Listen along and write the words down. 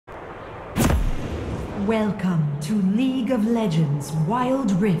Welcome to League of Legends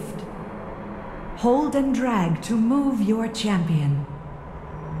Wildrift. Hold and drag to move your champion.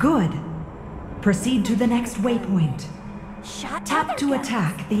 Good. Proceed to the next waypoint. Tap to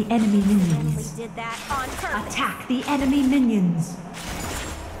attack the enemy minions. Attack the enemy minions.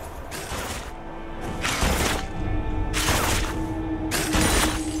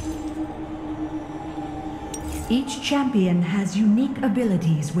 Each champion has unique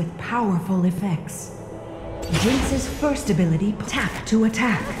abilities with powerful effects. Jinx's first ability, tap to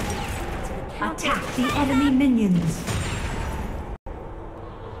attack. Attack the enemy minions.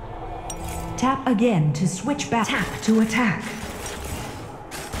 Tap again to switch back. Tap to attack.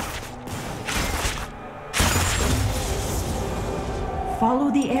 Follow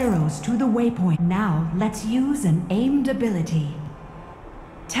the arrows to the waypoint. Now let's use an aimed ability.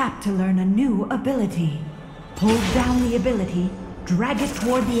 Tap to learn a new ability. Hold down the ability, drag it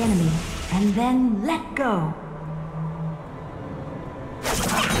toward the enemy, and then let go.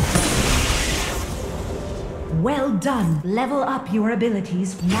 Well done. Level up your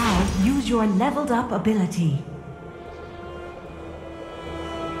abilities. Now use your leveled up ability.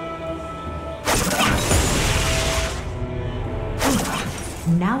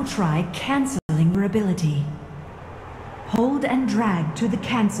 Now try canceling your ability. Hold and drag to the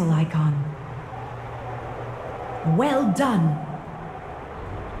cancel icon. Well done.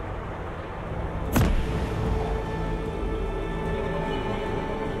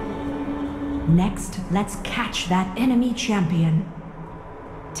 Next, let's catch that enemy champion.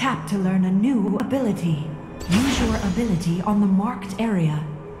 Tap to learn a new ability. Use your ability on the marked area.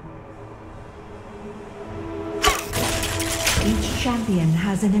 Each champion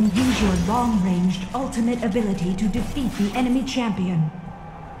has an use your long-ranged ultimate ability to defeat the enemy champion.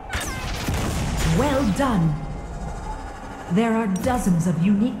 Well done. There are dozens of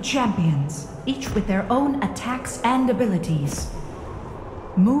unique champions, each with their own attacks and abilities.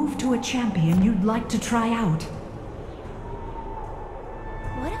 Move to a champion you'd like to try out.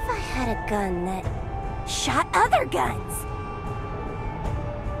 What if I had a gun that shot other guns?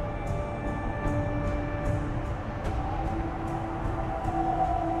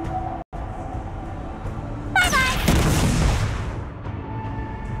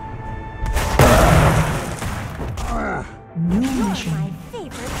 New mission. My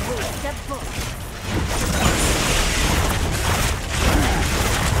favorite waste of books.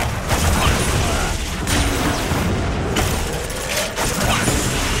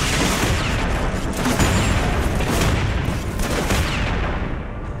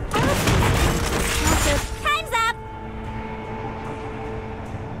 Time's up.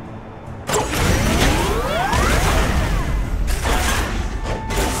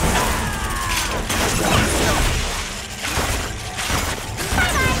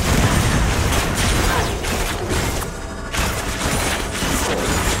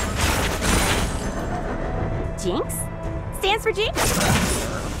 Jinx? Stands for Jinx?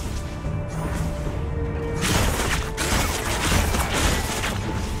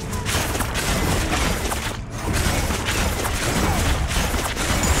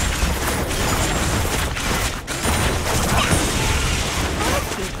 Let's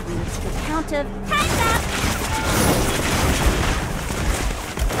give you to the count of time's up!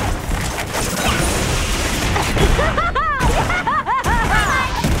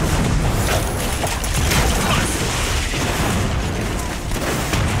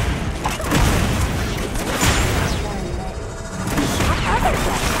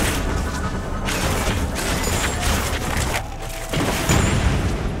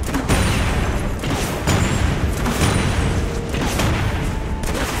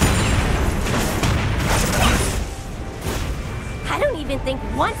 I don't even think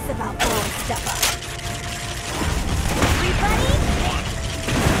once about blowing stuff up. Everybody?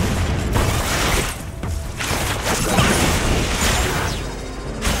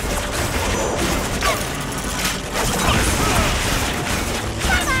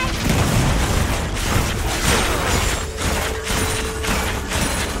 Bye-bye.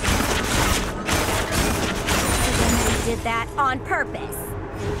 I did that on purpose.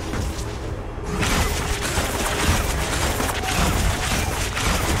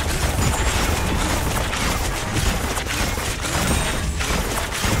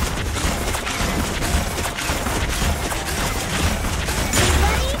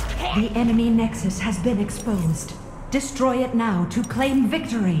 The enemy nexus has been exposed. Destroy it now to claim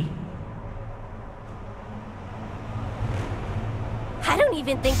victory. I don't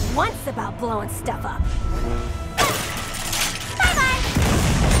even think once about blowing stuff up. Bye-bye!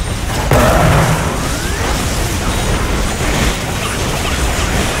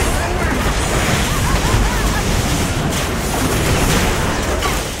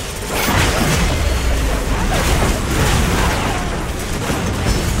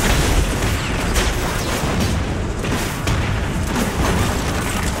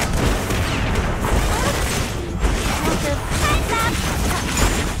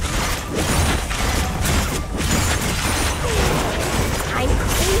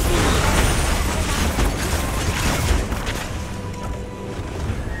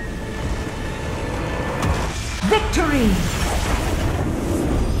 Victory!